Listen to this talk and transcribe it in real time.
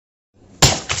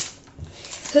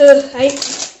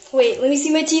Wait, let me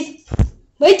see my teeth.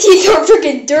 My teeth are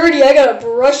freaking dirty. I gotta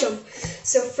brush them.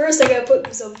 So first I gotta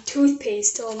put some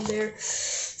toothpaste on there.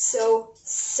 So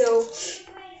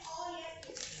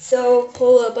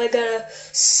hold up. I gotta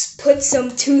put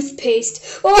some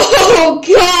toothpaste. Oh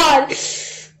God!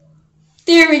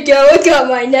 There we go. I got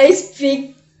my nice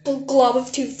big glob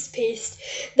of toothpaste.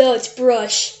 Now let's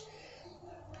brush.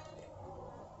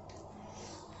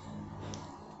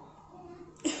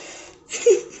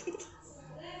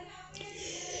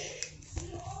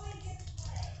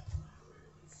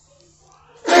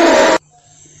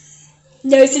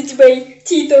 Now since my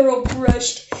teeth are all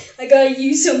brushed, I gotta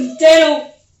use some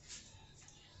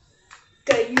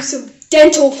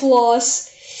dental floss.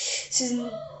 This is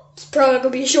probably not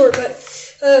gonna be short, but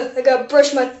I gotta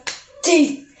brush my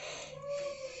teeth.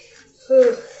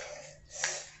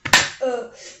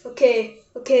 Okay,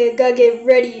 I gotta get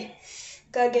ready.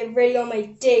 Gotta get ready on my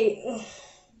date.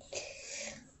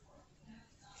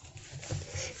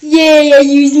 Yay, I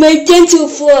used my dental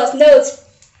floss. Now it's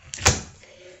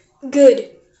good.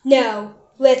 Now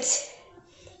let's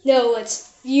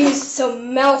use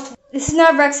some mouth. This is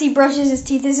not Rexy brushes his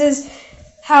teeth. This is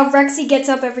how Rexy gets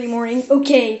up every morning.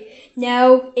 Okay,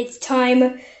 now it's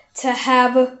time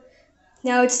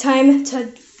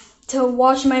to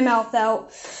wash my mouth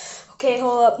out. Okay,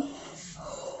 hold up.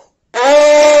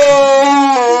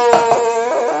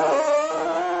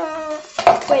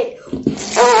 Wait.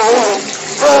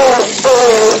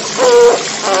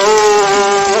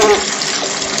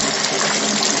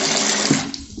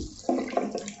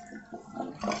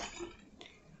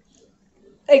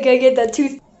 I gotta get that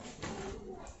tooth.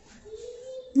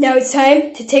 Now it's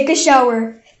time to take a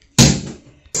shower.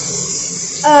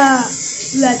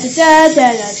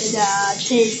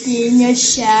 Taking a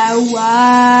shower.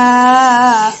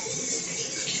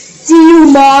 Do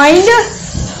you mind?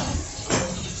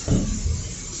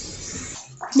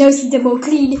 Now it's double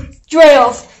clean. Dry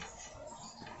off.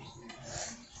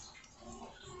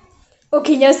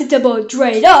 Okay, now it's double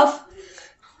dried off.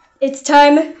 It's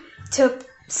time to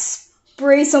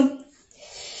spray some.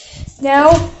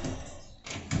 Now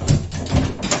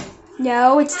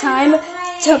it's time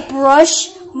to brush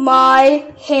my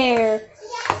hair.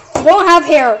 I don't have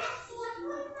hair.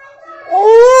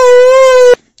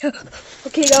 Oh.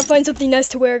 Okay, gotta find something nice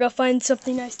to wear.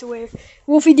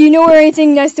 Wolfie, do you know where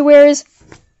anything nice to wear is?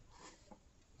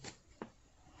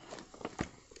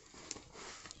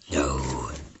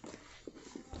 No.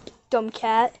 Dumb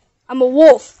cat. I'm a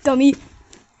wolf, dummy.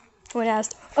 No one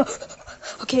asked. Oh,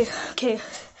 okay.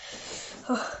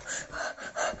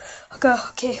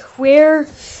 Where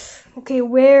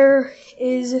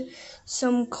is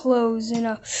some clothes in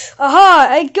a... Aha!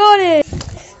 I got it!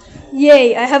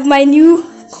 Yay, I have my new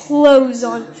clothes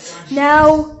on.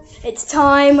 Now, it's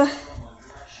time...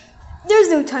 There's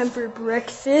no time for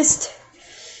breakfast.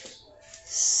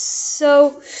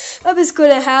 So, I'm just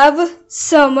gonna have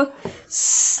some...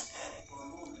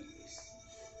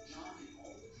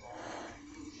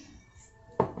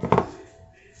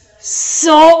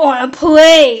 salt on a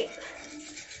plate.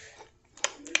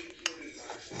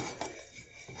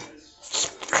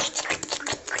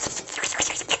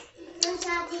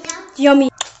 Yummy.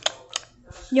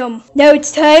 Yum. Now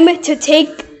it's time to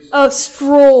take a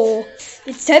stroll.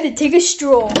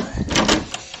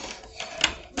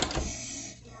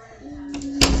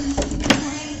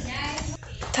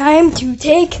 Time to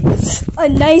take a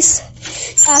nice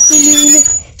afternoon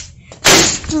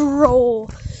stroll.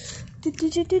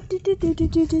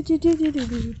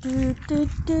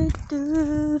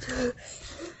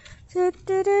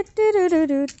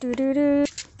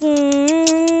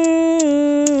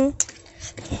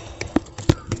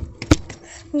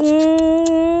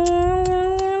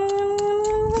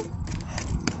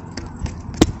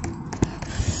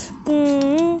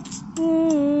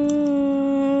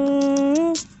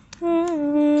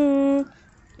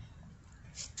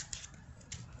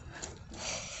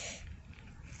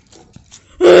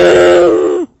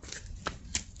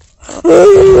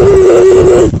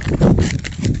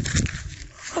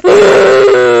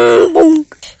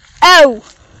 Ow!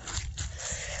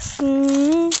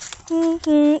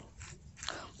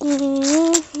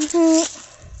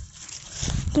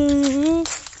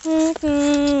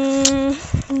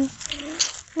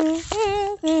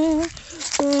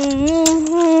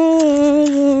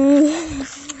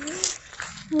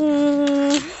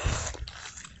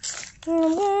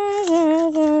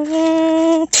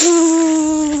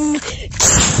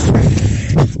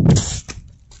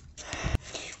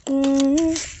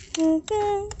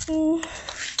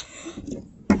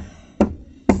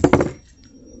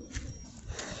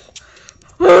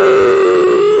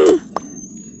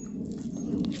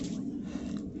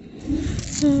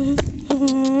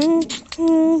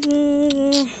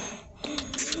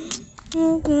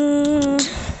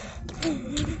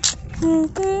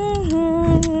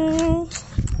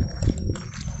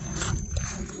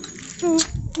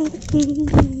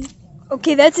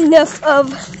 Okay, that's enough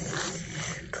of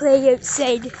play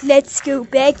outside. Let's go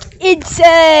back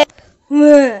inside.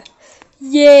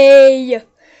 Yay!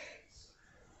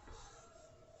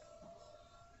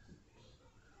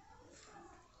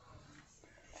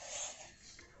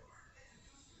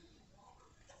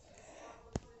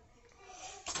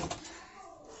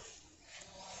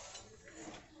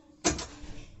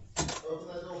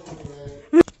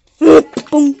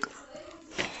 Boom.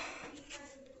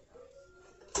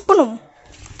 Boom.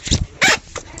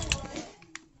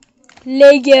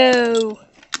 Lego.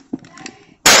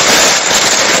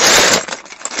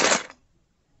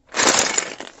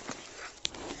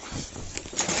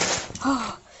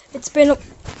 Oh, it's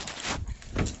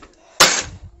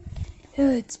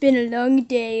been a long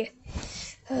day.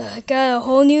 I got a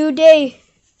whole new day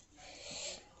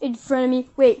in front of me.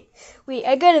 Wait,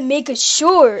 I gotta make a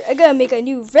short. I gotta make a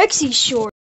new Rexy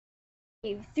short.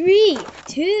 3,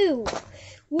 2,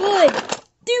 1.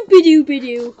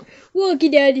 Doop-a-doop-a-doo.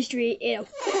 Walking down the street and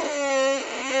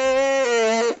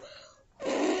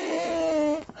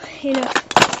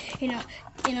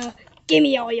give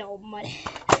me all your money.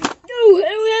 No, I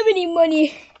don't have any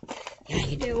money. Yeah,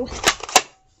 you do.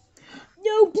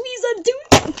 No, please, I'm doing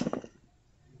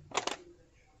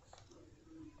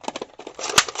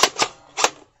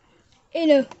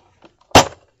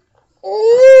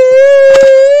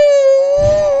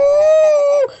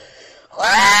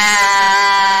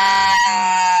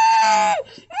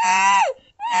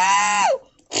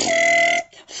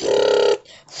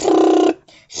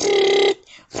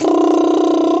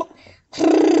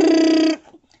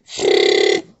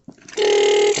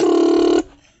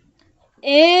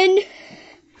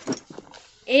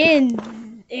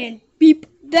and beep.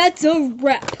 That's a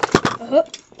wrap.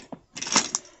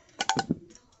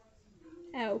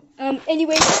 Ow.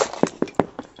 Anyway,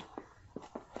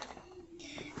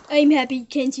 I'm happy.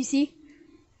 Can't you see?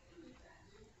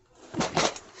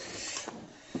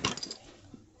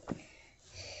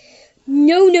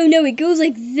 No. It goes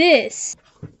like this.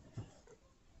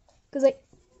 Goes like.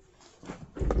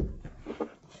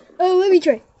 Oh, let me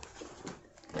try.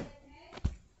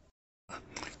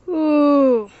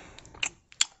 Ooh.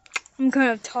 I'm kind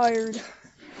of tired.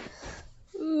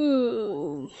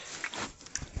 Ooh.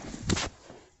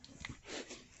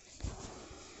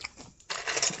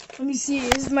 Let me see,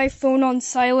 is my phone on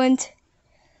silent?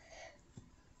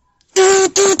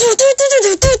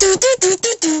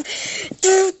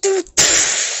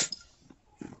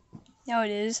 Now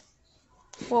it is.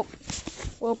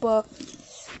 Welpa.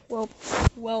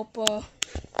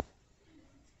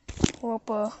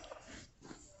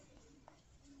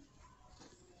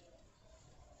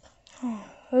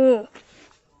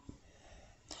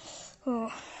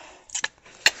 Oh.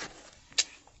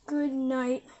 Good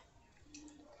night.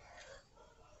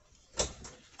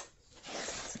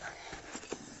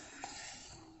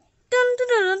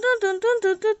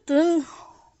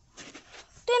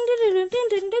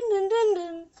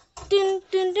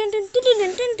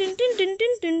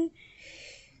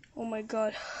 Oh my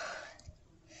god.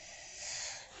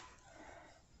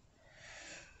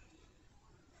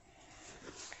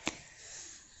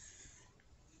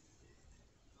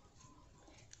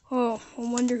 Oh, I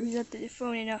wonder who's at the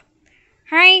phone now.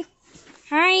 Hi,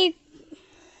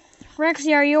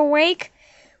 Rexy, are you awake?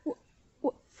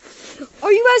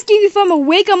 Are you asking if I'm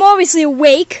awake? I'm obviously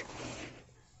awake.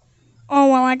 Oh,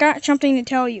 well, I got something to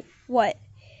tell you. What?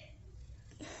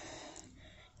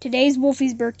 Today's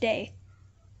Wolfie's birthday.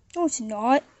 No, it's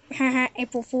not. Haha,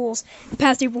 April Fool's.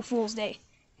 Past April Fool's Day.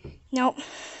 Nope.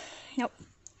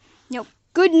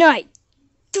 Good night.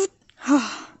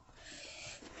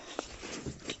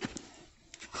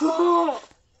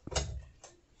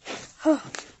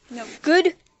 No,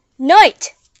 good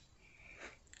night.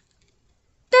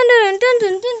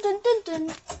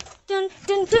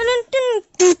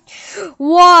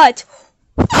 What?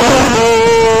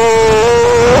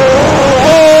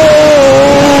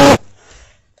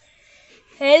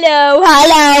 Hello.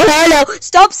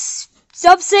 Stop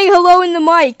saying hello in the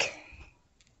mic.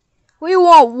 What do you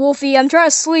want, Wolfie? I'm trying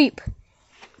to sleep.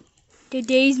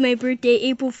 Today's my birthday,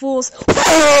 April Fool's.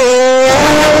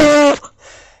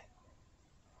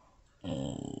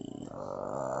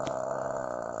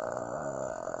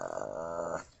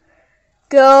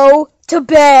 Go to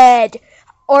bed.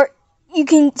 Or you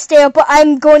can stay up, but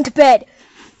I'm going to bed.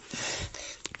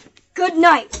 Good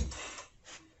night.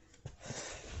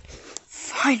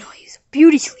 Finally, it's a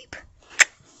beauty sleep.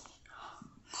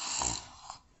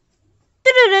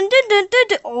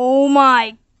 Oh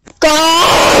my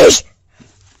gosh!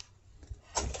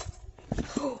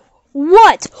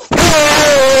 What?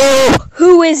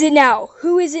 Who is it now?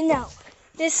 Who is it now?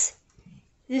 This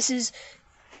is.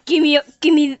 Give me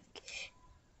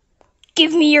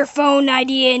your phone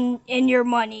ID and your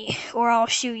money, or I'll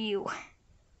shoot you.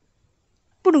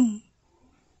 Boom.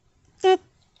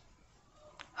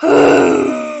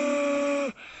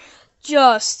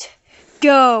 Just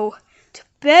go to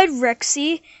bed,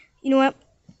 Rexy. You know what?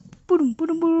 You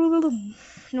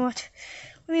know what?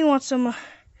 Let me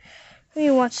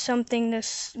watch something to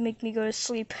make me go to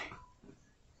sleep.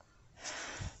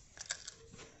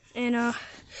 And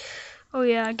oh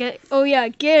yeah, get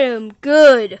him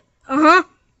good.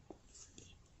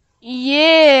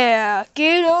 Yeah,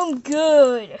 get him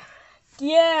good.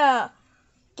 Yeah,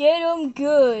 get him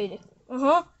good.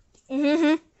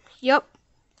 Yep.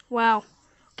 Wow.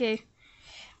 Okay.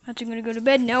 I'm gonna go to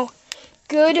bed now.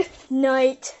 Good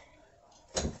night.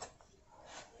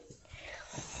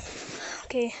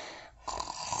 Okay.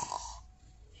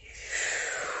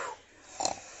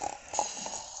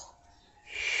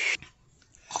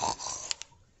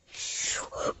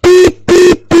 Beep,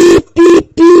 beep, beep,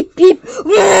 beep, beep,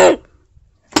 beep.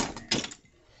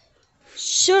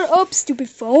 Shut up, stupid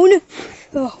phone.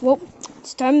 Oh, well,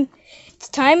 it's time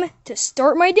to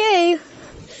start my day.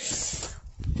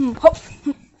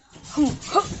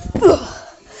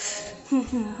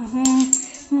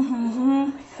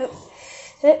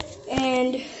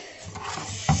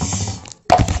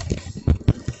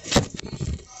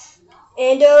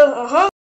 And